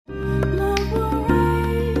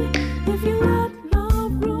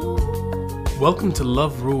Welcome to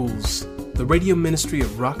Love Rules, the radio ministry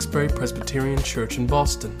of Roxbury Presbyterian Church in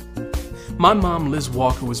Boston. My mom, Liz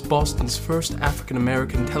Walker, was Boston's first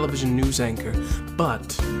African-American television news anchor,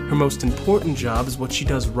 but her most important job is what she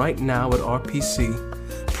does right now at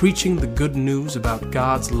RPC, preaching the good news about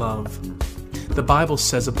God's love. The Bible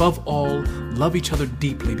says, above all, love each other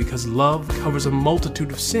deeply because love covers a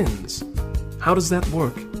multitude of sins. How does that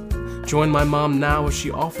work? Join my mom now as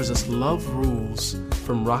she offers us Love Rules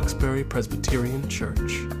from Roxbury Presbyterian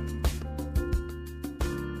Church.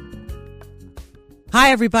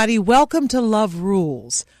 Hi, everybody. Welcome to Love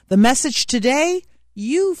Rules. The message today,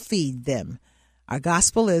 you feed them. Our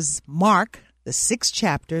gospel is Mark, the 6th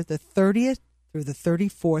chapter, the 30th through the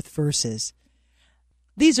 34th verses.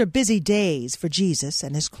 These are busy days for Jesus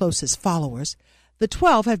and his closest followers. The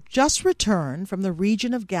 12 have just returned from the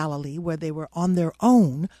region of Galilee where they were on their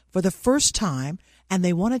own for the first time, and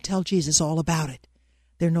they want to tell Jesus all about it.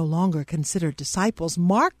 They're no longer considered disciples.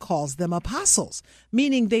 Mark calls them apostles,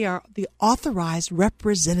 meaning they are the authorized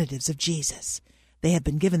representatives of Jesus. They have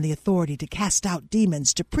been given the authority to cast out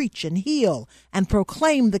demons, to preach and heal, and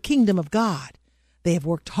proclaim the kingdom of God. They have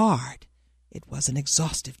worked hard. It was an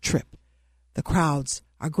exhaustive trip. The crowds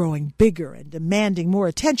are growing bigger and demanding more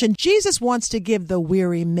attention. Jesus wants to give the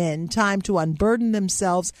weary men time to unburden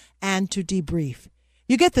themselves and to debrief.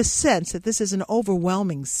 You get the sense that this is an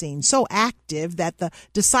overwhelming scene, so active that the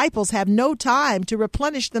disciples have no time to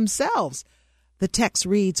replenish themselves. The text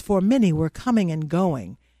reads, "For many were coming and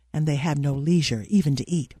going, and they had no leisure even to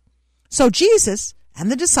eat." So Jesus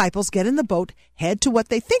and the disciples get in the boat, head to what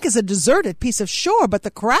they think is a deserted piece of shore, but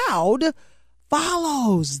the crowd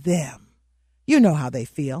follows them. You know how they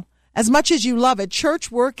feel. As much as you love it,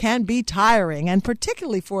 church work can be tiring, and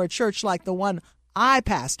particularly for a church like the one I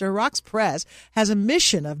pastor, Rox Pres, has a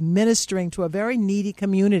mission of ministering to a very needy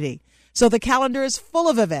community. So the calendar is full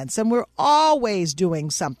of events, and we're always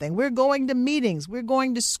doing something. We're going to meetings. We're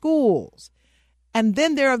going to schools. And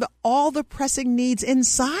then there are all the pressing needs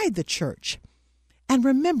inside the church. And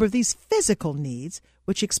remember, these physical needs,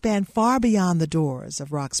 which expand far beyond the doors of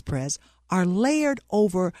Rox Pres, are layered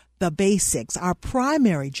over the basics. Our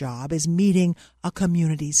primary job is meeting a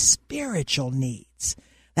community's spiritual needs.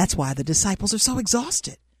 That's why the disciples are so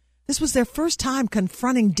exhausted. This was their first time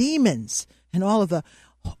confronting demons and all of the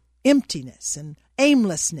emptiness and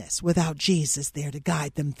aimlessness without Jesus there to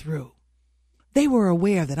guide them through. They were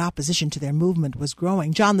aware that opposition to their movement was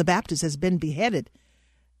growing. John the Baptist has been beheaded.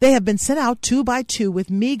 They have been sent out 2 by 2 with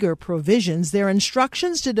meager provisions, their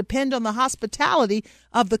instructions to depend on the hospitality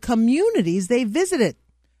of the communities they visited.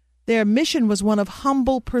 Their mission was one of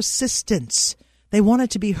humble persistence. They wanted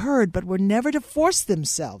to be heard, but were never to force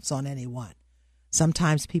themselves on anyone.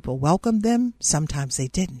 Sometimes people welcomed them, sometimes they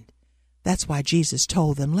didn't. That's why Jesus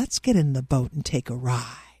told them, let's get in the boat and take a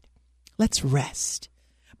ride. Let's rest.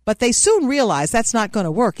 But they soon realized that's not going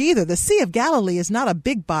to work either. The Sea of Galilee is not a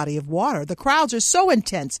big body of water. The crowds are so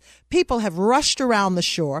intense. People have rushed around the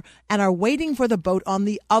shore and are waiting for the boat on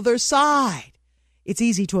the other side. It's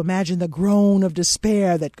easy to imagine the groan of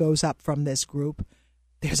despair that goes up from this group.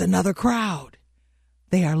 There's another crowd.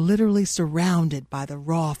 They are literally surrounded by the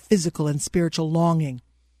raw physical and spiritual longing.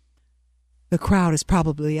 The crowd is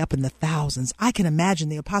probably up in the thousands. I can imagine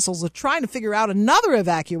the apostles are trying to figure out another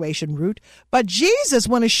evacuation route, but Jesus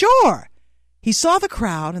went ashore. He saw the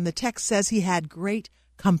crowd, and the text says he had great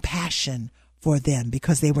compassion for them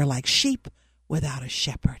because they were like sheep without a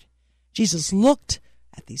shepherd. Jesus looked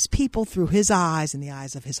at these people through his eyes and the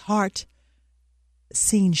eyes of his heart. The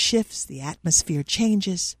scene shifts, the atmosphere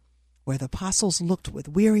changes. Where the apostles looked with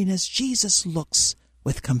weariness, Jesus looks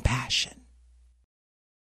with compassion.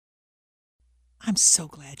 I'm so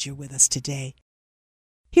glad you're with us today.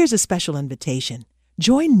 Here's a special invitation.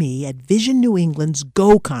 Join me at Vision New England's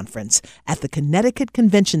GO Conference at the Connecticut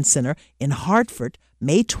Convention Center in Hartford,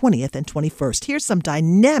 May 20th and 21st. Here's some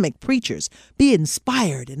dynamic preachers. Be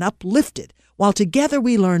inspired and uplifted while together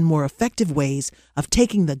we learn more effective ways of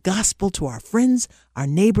taking the gospel to our friends, our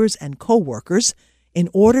neighbors, and co-workers in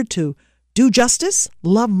order to do justice,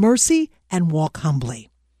 love mercy, and walk humbly.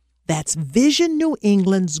 That's Vision New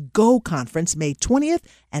England's GO Conference, May 20th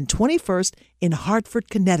and 21st in Hartford,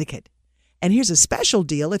 Connecticut. And here's a special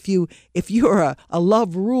deal. If you're a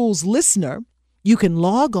Love Rules listener, you can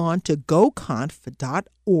log on to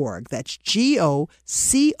goconf.org. That's GOCONF.org.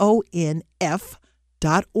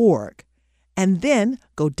 And then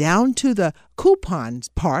go down to the coupons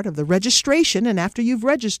part of the registration. And after you've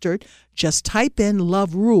registered, just type in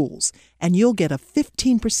Love Rules and you'll get a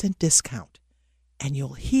 15% discount. And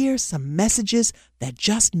you'll hear some messages that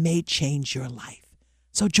just may change your life.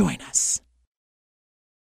 So join us.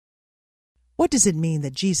 What does it mean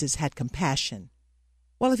that Jesus had compassion?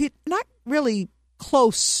 Well, if you're not really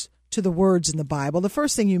close to the words in the Bible, the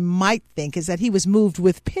first thing you might think is that he was moved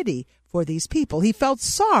with pity for these people. He felt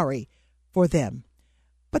sorry for them.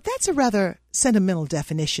 But that's a rather sentimental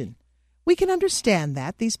definition. We can understand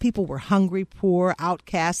that. These people were hungry, poor,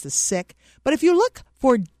 outcast, the sick. But if you look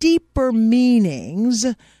for deeper meanings,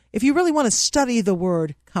 if you really want to study the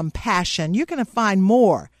word compassion, you're going to find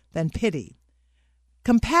more than pity.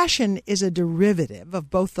 Compassion is a derivative of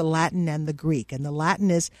both the Latin and the Greek, and the Latin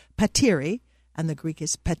is patiri, and the Greek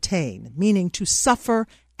is patein, meaning to suffer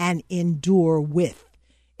and endure with.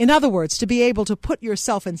 In other words, to be able to put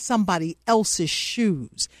yourself in somebody else's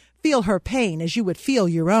shoes, feel her pain as you would feel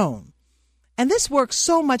your own. And this works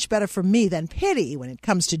so much better for me than pity when it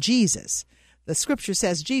comes to Jesus. The scripture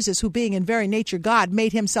says Jesus, who being in very nature God,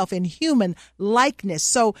 made himself in human likeness.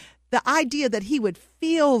 So the idea that he would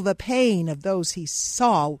feel the pain of those he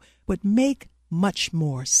saw would make much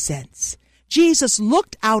more sense. Jesus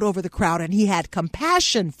looked out over the crowd and he had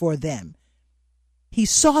compassion for them. He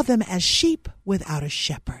saw them as sheep without a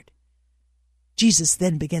shepherd. Jesus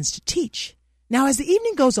then begins to teach. Now, as the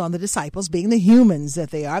evening goes on, the disciples, being the humans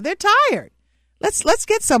that they are, they're tired. Let's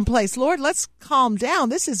get someplace, Lord. Let's calm down.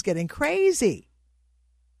 This is getting crazy.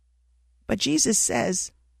 But Jesus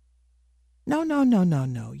says, No.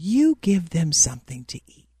 You give them something to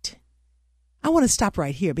eat. I want to stop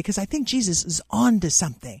right here because I think Jesus is on to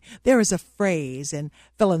something. There is a phrase in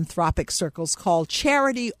philanthropic circles called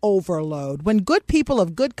charity overload, when good people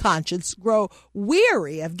of good conscience grow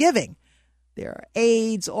weary of giving. There are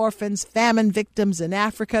AIDS, orphans, famine victims in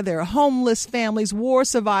Africa. There are homeless families, war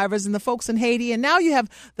survivors, and the folks in Haiti. And now you have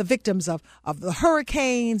the victims of the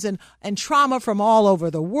hurricanes and trauma from all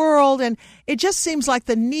over the world. And it just seems like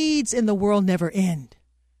the needs in the world never end.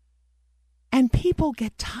 And people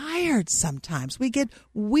get tired sometimes. We get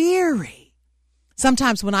weary.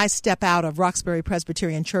 Sometimes when I step out of Roxbury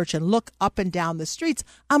Presbyterian Church and look up and down the streets,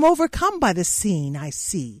 I'm overcome by the scene I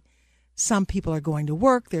see. Some people are going to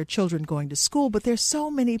work, their children going to school, but there's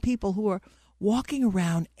so many people who are walking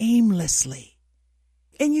around aimlessly.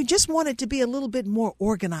 And you just want it to be a little bit more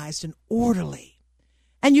organized and orderly.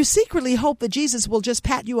 And you secretly hope that Jesus will just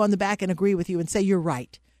pat you on the back and agree with you and say, you're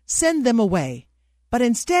right. Send them away. But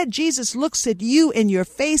instead, Jesus looks at you in your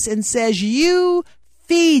face and says, you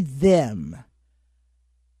feed them.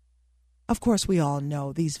 Of course, we all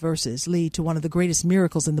know these verses lead to one of the greatest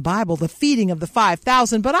miracles in the Bible, the feeding of the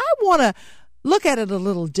 5,000. But I want to look at it a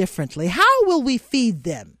little differently. How will we feed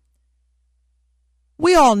them?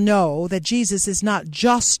 We all know that Jesus is not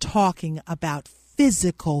just talking about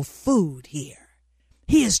physical food here.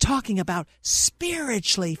 He is talking about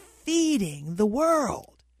spiritually feeding the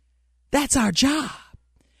world. That's our job.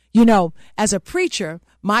 You know, as a preacher,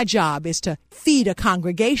 my job is to feed a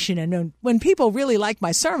congregation. And when people really like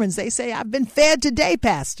my sermons, they say, I've been fed today,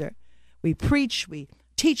 Pastor. We preach, we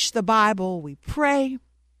teach the Bible, we pray.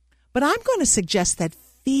 But I'm going to suggest that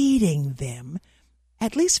feeding them,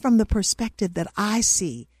 at least from the perspective that I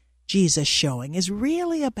see Jesus showing, is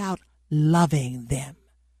really about loving them.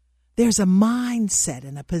 There's a mindset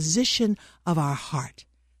and a position of our heart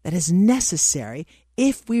that is necessary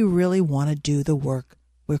if we really want to do the work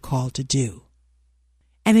we're called to do.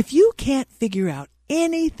 And if you can't figure out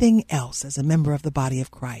anything else as a member of the body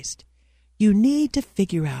of Christ, you need to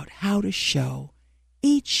figure out how to show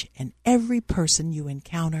each and every person you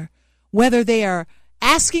encounter, whether they are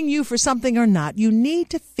asking you for something or not, you need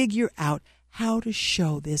to figure out how to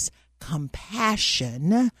show this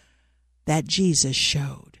compassion that Jesus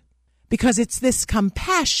showed. Because it's this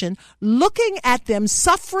compassion, looking at them,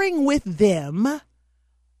 suffering with them,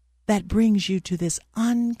 that brings you to this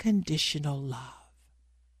unconditional love.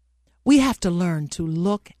 We have to learn to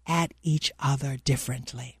look at each other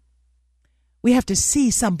differently. We have to see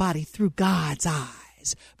somebody through God's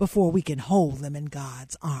eyes before we can hold them in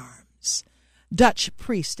God's arms. Dutch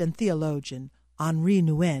priest and theologian Henri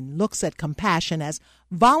Nouwen looks at compassion as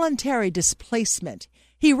voluntary displacement.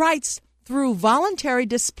 He writes, through voluntary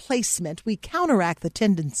displacement, we counteract the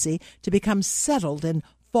tendency to become settled in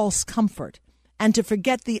false comfort and to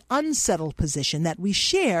forget the unsettled position that we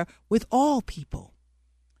share with all people.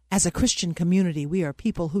 As a Christian community, we are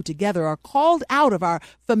people who together are called out of our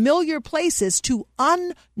familiar places to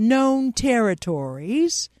unknown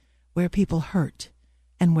territories where people hurt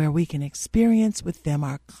and where we can experience with them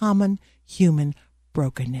our common human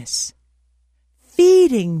brokenness.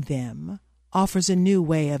 Feeding them offers a new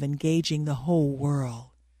way of engaging the whole world.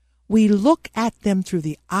 We look at them through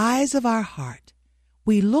the eyes of our heart.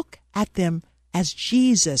 We look at them as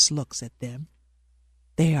Jesus looks at them.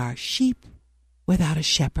 They are sheep without a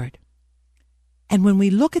shepherd. And when we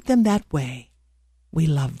look at them that way, We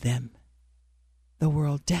love them. The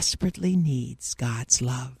world desperately needs God's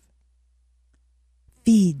love.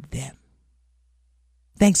 Feed them.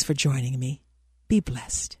 Thanks for joining me. Be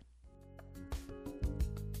blessed.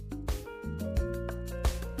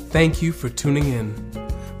 Thank you for tuning in.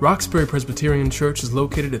 Roxbury Presbyterian Church is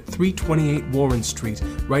located at 328 Warren Street,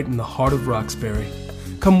 right in the heart of Roxbury.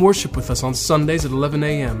 Come worship with us on Sundays at 11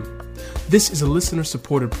 a.m. This is a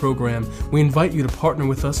listener-supported program. We invite you to partner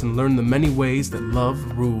with us and learn the many ways that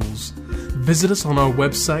love rules. Visit us on our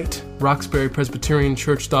website,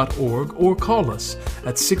 roxburypresbyterianchurch.org, or call us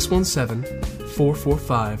at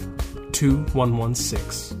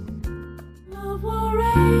 617-445-2116. Love will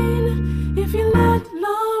reign if you let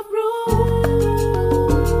love rule.